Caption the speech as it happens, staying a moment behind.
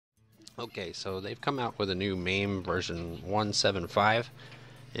Okay, so they've come out with a new MAME version 175,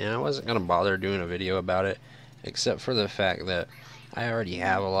 and I wasn't going to bother doing a video about it, except for the fact that I already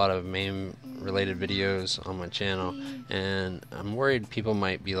have a lot of MAME related videos on my channel, and I'm worried people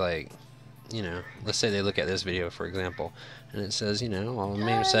might be like, let's say they look at this video, for example, and it says, all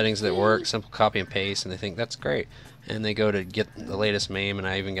MAME settings that work, simple copy and paste, and they think that's great, and they go to get the latest MAME, and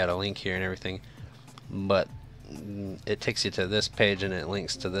I even got a link here and everything, but it takes you to this page and it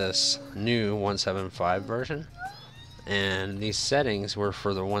links to this new 175 version, and these settings were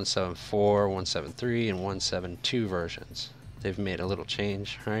for the 174, 173, and 172 versions. They've made a little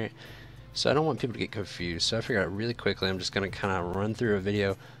change, right? So I don't want people to get confused, so I figured out really quickly I'm just going to kind of run through a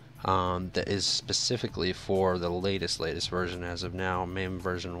video that is specifically for the latest version as of now, MAME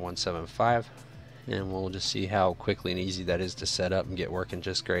version 175, and we'll just see how quickly and easy that is to set up and get working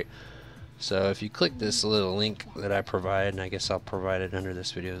just great. So if you click this little link that I provide, and I guess I'll provide it under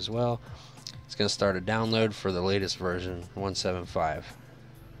this video as well, it's going to start a download for the latest version 175.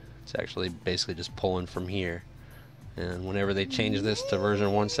 It's actually basically just pulling from here, and whenever they change this to version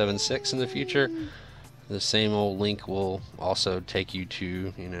 176 in the future, the same old link will also take you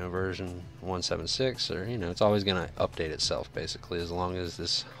to version 176, or it's always going to update itself basically as long as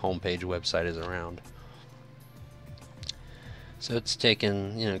this homepage website is around. So it's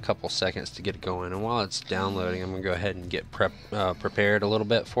taken a couple seconds to get it going, and while it's downloading, I'm going to go ahead and get prepared a little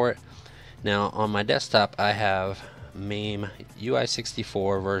bit for it. Now on my desktop I have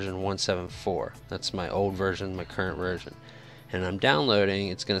MAMEUI64 version 174. That's my old version, my current version. And I'm downloading,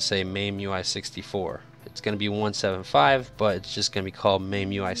 it's going to say MAMEUI64. It's going to be 175, but it's just going to be called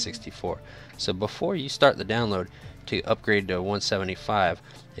MAMEUI64. So before you start the download to upgrade to 175,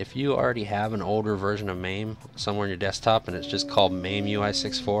 if you already have an older version of MAME somewhere on your desktop and it's just called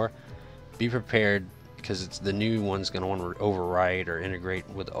MAMEUI64, be prepared, because it's the new one's going to want to overwrite or integrate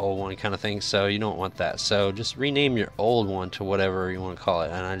with the old one kind of thing, so you don't want that. So just rename your old one to whatever you want to call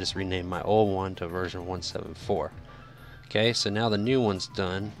it, and I just renamed my old one to version 174. Okay, so now the new one's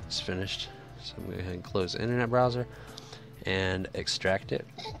done, it's finished. So I'm going to go ahead and close the internet browser and extract it.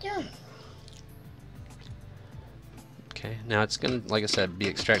 Okay, now it's going to, like I said, be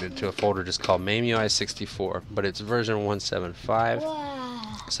extracted to a folder just called MAMEUI64, but it's version 175.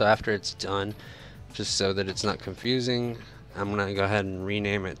 So after it's done, just so that it's not confusing, I'm going to go ahead and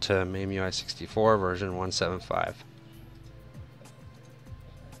rename it to MAMEUI64 version 175.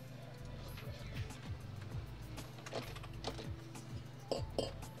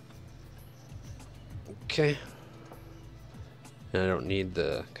 Okay, and I don't need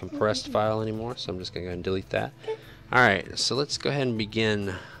the compressed file anymore, so I'm just going to go ahead and delete that. Alright, so let's go ahead and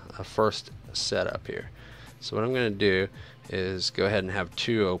begin a first setup here. So what I'm going to do is go ahead and have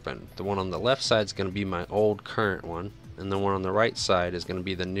two open. The one on the left side is going to be my old current one, and the one on the right side is going to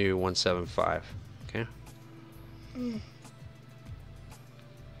be the new 175. Okay?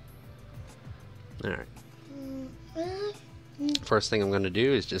 Alright. First thing I'm going to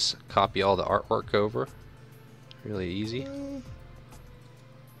do is just copy all the artwork over. Really easy.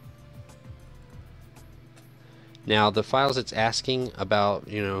 Now the files it's asking about,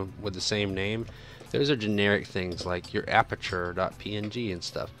 with the same name, those are generic things like your aperture.png and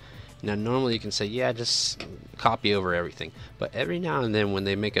stuff. Now normally you can say, yeah, just copy over everything, but every now and then when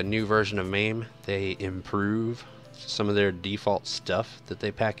they make a new version of MAME, they improve some of their default stuff that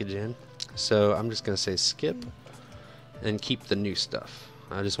they package in. So I'm just going to say skip and keep the new stuff.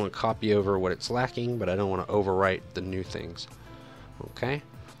 I just want to copy over what it's lacking, but I don't want to overwrite the new things. Okay,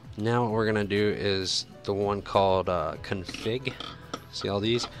 now what we're going to do is the one called config. See all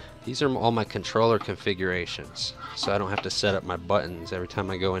these? These are all my controller configurations, so I don't have to set up my buttons every time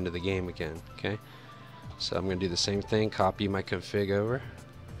I go into the game again. Okay, so I'm going to do the same thing, copy my config over.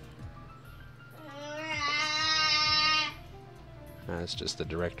 It's just the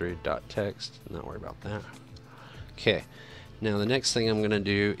directory.txt, not worry about that. Okay, now the next thing I'm going to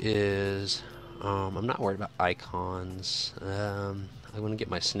do is, I'm not worried about icons. I'm going to get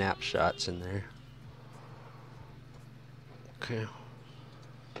my snapshots in there. Okay.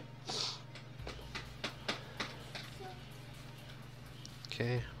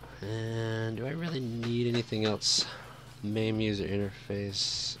 Okay, and do I really need anything else? MAME user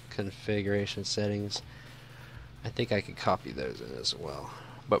interface configuration settings. I think I could copy those in as well.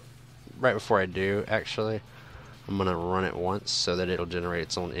 But right before I do, actually, I'm going to run it once so that it'll generate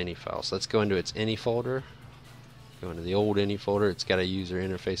its own ini file. So let's go into its ini folder. Go into the old ini folder. It's got a user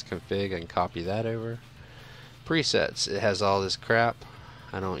interface config. I can copy that over. Presets. It has all this crap.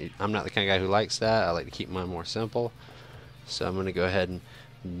 I'm not the kind of guy who likes that. I like to keep mine more simple. So I'm going to go ahead and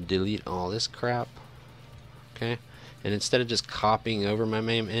delete all this crap. Okay. And instead of just copying over my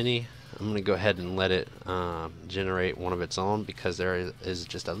MAME ini, I'm going to go ahead and let it generate one of its own, because there is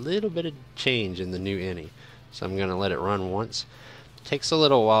just a little bit of change in the new ini. So I'm going to let it run once. It takes a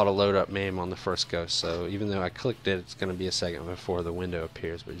little while to load up MAME on the first go, so even though I clicked it, it's going to be a second before the window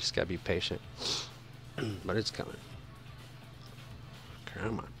appears, but you just got to be patient. But it's coming.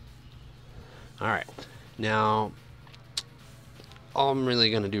 Come on. Alright, now all I'm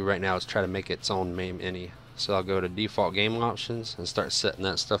really going to do right now is try to make its own MAME ini. So I'll go to default game options and start setting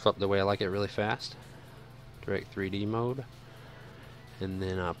that stuff up the way I like it really fast. Direct 3D mode, and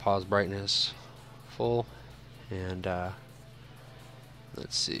then pause brightness full, and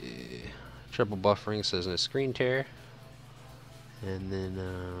let's see, triple buffering so there's no screen tear, and then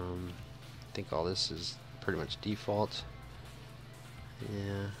I think all this is pretty much default.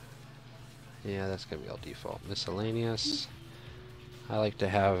 Yeah, that's gonna be all default. Miscellaneous, I like to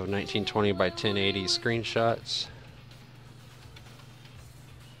have 1920 by 1080 screenshots.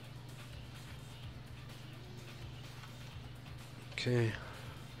 Okay,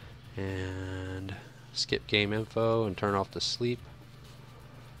 and skip game info and turn off the sleep.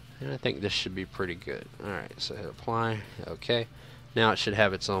 And I think this should be pretty good. Alright, so hit apply. Okay, now it should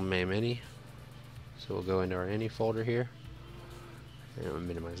have its own MAME ini. So we'll go into our ini folder here. And I'll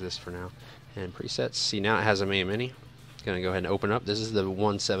minimize this for now. And presets. See, now it has a MAME ini. Going to go ahead and open up. This is the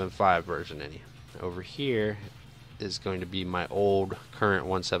 175 version ini. Over here is going to be my old current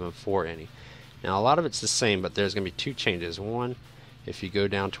 174 ini. Now a lot of it's the same, but there's going to be two changes. One, if you go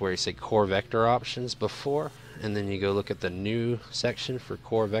down to where you say core vector options before, and then you go look at the new section for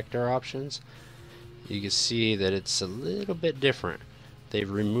core vector options, you can see that it's a little bit different. They've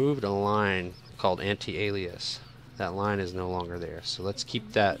removed a line called anti-alias. That line is no longer there, so let's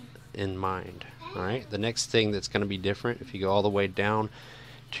keep that in mind. Alright, the next thing that's going to be different, if you go all the way down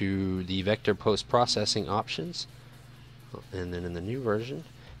to the vector post-processing options, and then in the new version,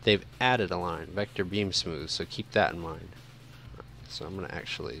 they've added a line, vector beam smooth, so keep that in mind. So I'm going to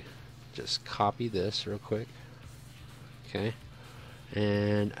actually just copy this real quick. Okay,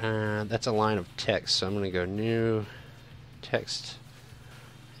 and that's a line of text, so I'm going to go new text,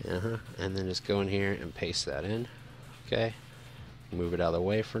 and then just go in here and paste that in. Okay, move it out of the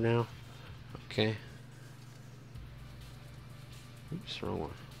way for now. Okay. Oops, wrong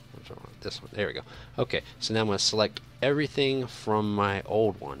one. What's wrong with this one? There we go. Okay, so now I'm going to select everything from my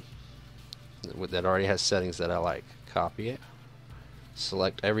old one that already has settings that I like. Copy it.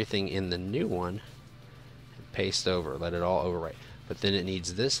 Select everything in the new one and paste over. Let it all overwrite. But then it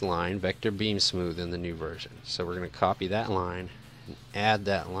needs this line, vector beam smooth, in the new version. So we're going to copy that line and add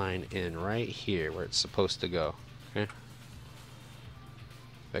that line in right here where it's supposed to go. Okay.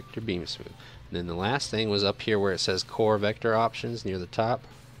 Vector beam smooth. And then the last thing was up here where it says core vector options near the top.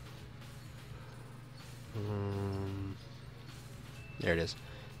 There it is.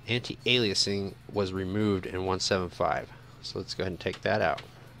 Anti-aliasing was removed in 175. So let's go ahead and take that out.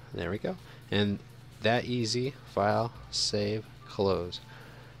 There we go. And that easy. File, save, close.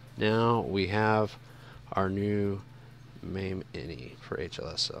 Now we have our new MAME ini for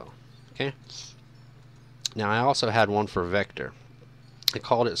HLSL. Okay. Now I also had one for vector. I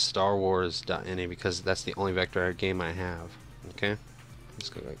called it Star Wars.ini because that's the only vector game I have. Okay,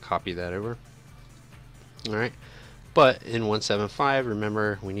 just go copy that over. Alright, but in 175,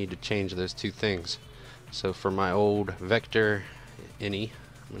 remember, we need to change those two things. So for my old vector ini,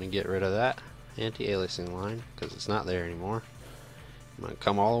 I'm going to get rid of that anti-aliasing line because it's not there anymore. I'm going to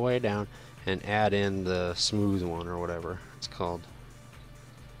come all the way down and add in the smooth one, or whatever it's called.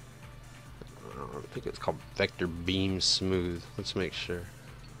 I think it's called vector beam smooth. Let's make sure.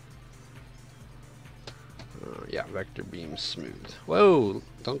 Yeah, vector beam smooth. Whoa,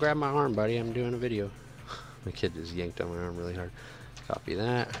 don't grab my arm, buddy, I'm doing a video. My kid just yanked on my arm really hard. Copy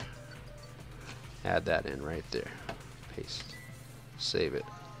that, add that in right there, paste, save it,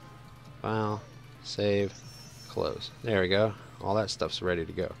 file, save, close. There we go. All that stuff's ready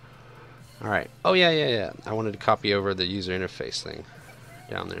to go. Alright, oh yeah, I wanted to copy over the user interface thing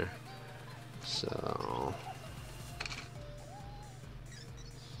down there. So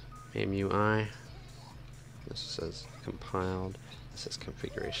MAMEUI, this says compiled, this says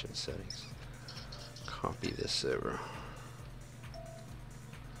configuration settings. Copy this over.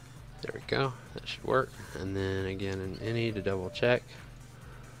 There we go, that should work. And then again in any to double check.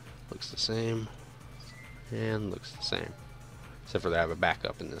 Looks the same and looks the same. Except for that I have a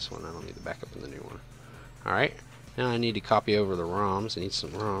backup in this one. I don't need the backup in the new one. Alright, now I need to copy over the ROMs. I need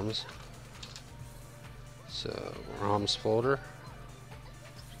some ROMs. So ROMs folder,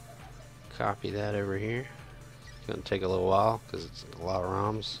 copy that over here. It's going to take a little while because it's a lot of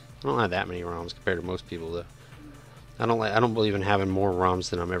ROMs. I don't have that many ROMs compared to most people though. I don't believe in having more ROMs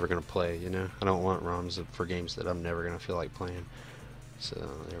than I'm ever gonna play. You know, I don't want ROMs for games that I'm never gonna feel like playing. So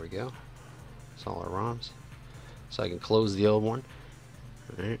there we go. That's all our ROMs. So I can close the old one.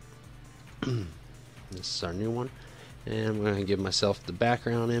 All right. This is our new one, and I'm going to give myself the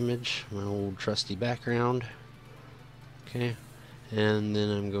background image, my old trusty background. Okay, and then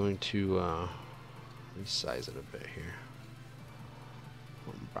I'm going to resize it a bit here,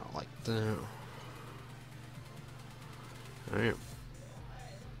 about like that. Alright,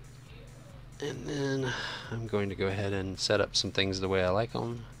 and then I'm going to go ahead and set up some things the way I like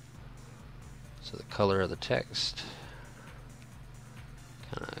them. So the color of the text,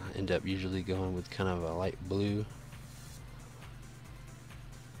 end up usually going with kind of a light blue.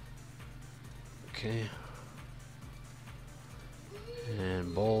 Okay.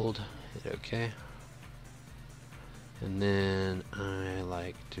 And bold, hit OK. And then I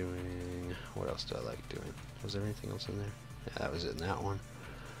like doing, what else do I like doing? Was there anything else in there? Yeah, that was it in that one.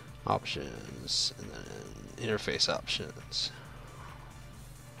 Options, and then interface options.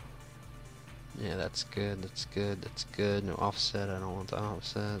 Yeah, that's good, that's good, that's good. No offset, I don't want the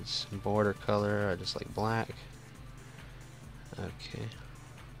offsets. Border color, I just like black. Okay.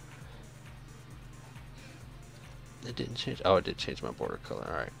 It didn't change. Oh, it did change my border color.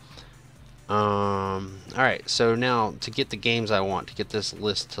 Alright. Alright, so now to get the games I want, to get this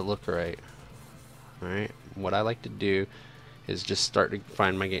list to look right. Alright, what I like to do is just start to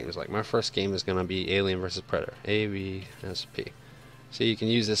find my games. Like my first game is going to be Alien vs. Predator. AVSP. So you can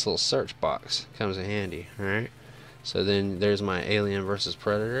use this little search box. Comes in handy. Alright. So then there's my Alien vs.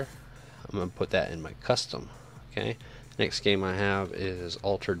 Predator. I'm going to put that in my custom. Okay. Next game I have is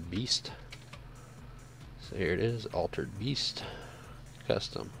Altered Beast. So here it is. Altered Beast.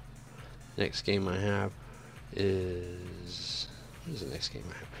 Custom. Next game I have is... what is the next game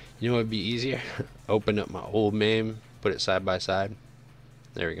I have? You know what would be easier? Open up my old MAME. Put it side by side.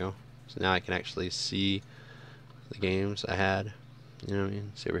 There we go. So now I can actually see the games I had. You know what I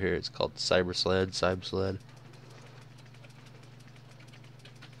mean? See over here, it's called Cybersled.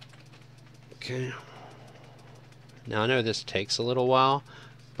 Okay. Now I know this takes a little while,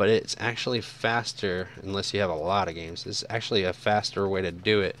 but it's actually faster unless you have a lot of games. This is actually a faster way to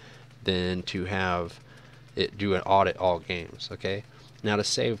do it than to have it do an audit all games. Okay. Now to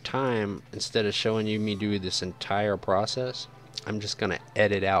save time, instead of showing you me do this entire process, I'm just gonna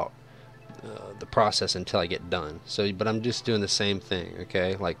edit out the process until I get done. So, but I'm just doing the same thing,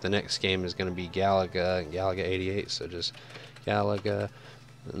 okay? Like the next game is going to be Galaga and Galaga 88, so just Galaga,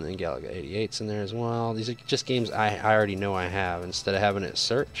 and then Galaga 88's in there as well. These are just games I already know I have. Instead of having it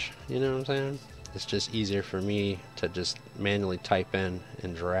search, you know what I'm saying? It's just easier for me to just manually type in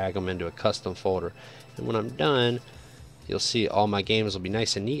and drag them into a custom folder. And when I'm done, you'll see all my games will be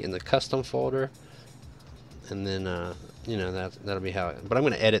nice and neat in the custom folder. And then you know, that'll be how it, but I'm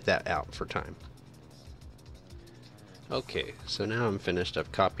going to edit that out for time. Okay, so now I'm finished.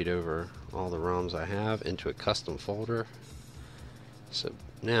 I've copied over all the ROMs I have into a custom folder. So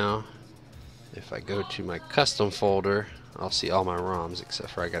now if I go to my custom folder, I'll see all my ROMs, except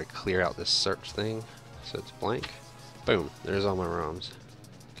for I got to clear out this search thing so it's blank. Boom, there's all my ROMs.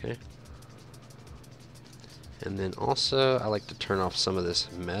 Okay, and then also I like to turn off some of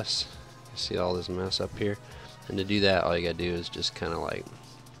this mess. You see all this mess up here? And to do that, all you gotta do is just kind of like,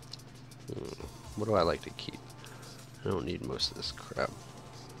 what do I like to keep? I don't need most of this crap.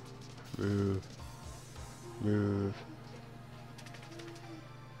 Move.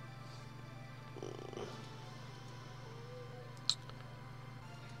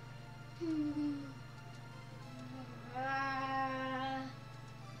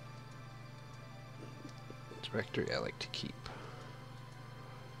 Directory I like to keep.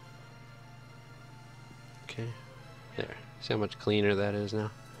 Okay, there. See how much cleaner that is now?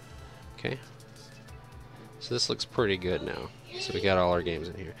 Okay. So this looks pretty good now. So we got all our games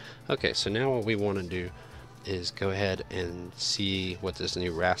in here. Okay, so now what we want to do is go ahead and see what this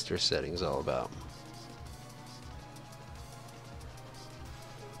new raster setting is all about.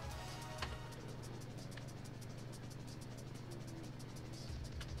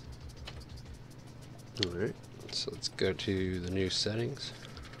 Alright, so let's go to the new settings.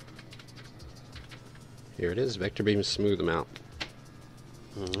 Here it is, vector beam smooth them out.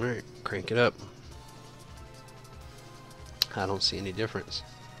 Alright, crank it up. I don't see any difference.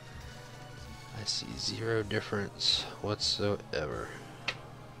 I see zero difference whatsoever.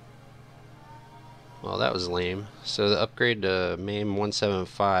 Well, that was lame. So the upgrade to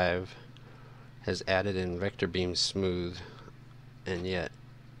MAME175 has added in vector beam smooth, and yet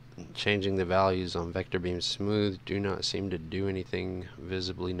changing the values on vector beam smooth do not seem to do anything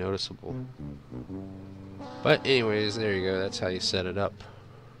visibly noticeable. But anyways, there you go, that's how you set it up.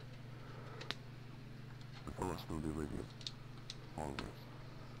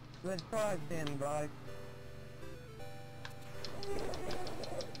 Good try, standing by.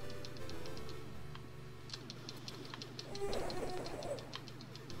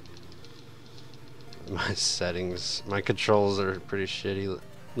 My settings, my controls are pretty shitty.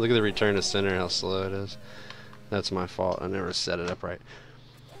 Look at the return to center, how slow it is. That's my fault, I never set it up right.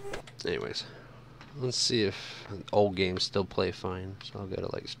 Anyways, let's see if old games still play fine. So I'll go to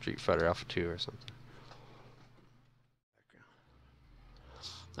like Street Fighter Alpha 2 or something.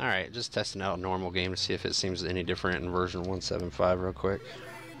 Alright, just testing out a normal game to see if it seems any different in version 1.7.5 real quick.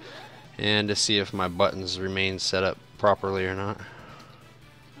 And to see if my buttons remain set up properly or not.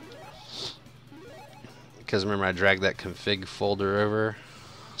 Because remember, I dragged that config folder over,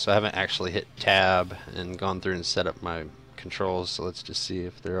 so I haven't actually hit tab and gone through and set up my controls. So let's just see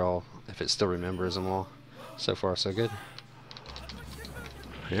if they're all, if it still remembers them all. So far so good.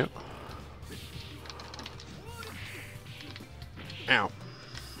 Yep. Ow.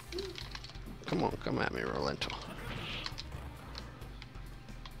 Come on, come at me, Rolental.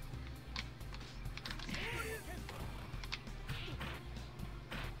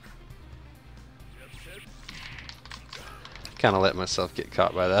 Kind of let myself get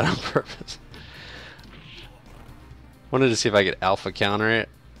caught by that on purpose. Wanted to see if I could alpha counter it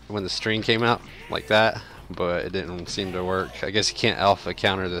when the string came out like that, but it didn't seem to work. I guess you can't alpha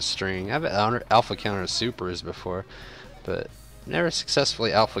counter the string. I've alpha countered supers before, but never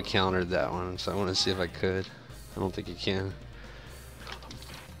successfully alpha countered that one, so I want to see if I could. I don't think you can.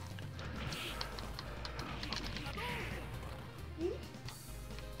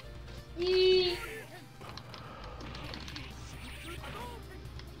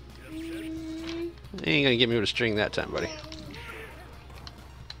 You ain't gonna get me with a string that time, buddy.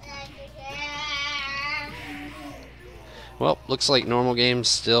 Well, looks like normal games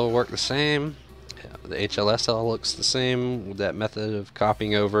still work the same. The HLSL looks the same with that method of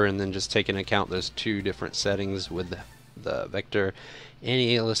copying over and then just taking into account those two different settings with the vector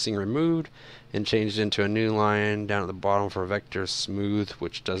anti-aliasing removed and changed into a new line down at the bottom for vector smooth,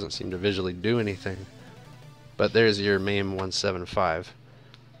 which doesn't seem to visually do anything. But there's your MAME 1.7.5.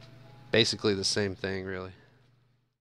 Basically the same thing, really.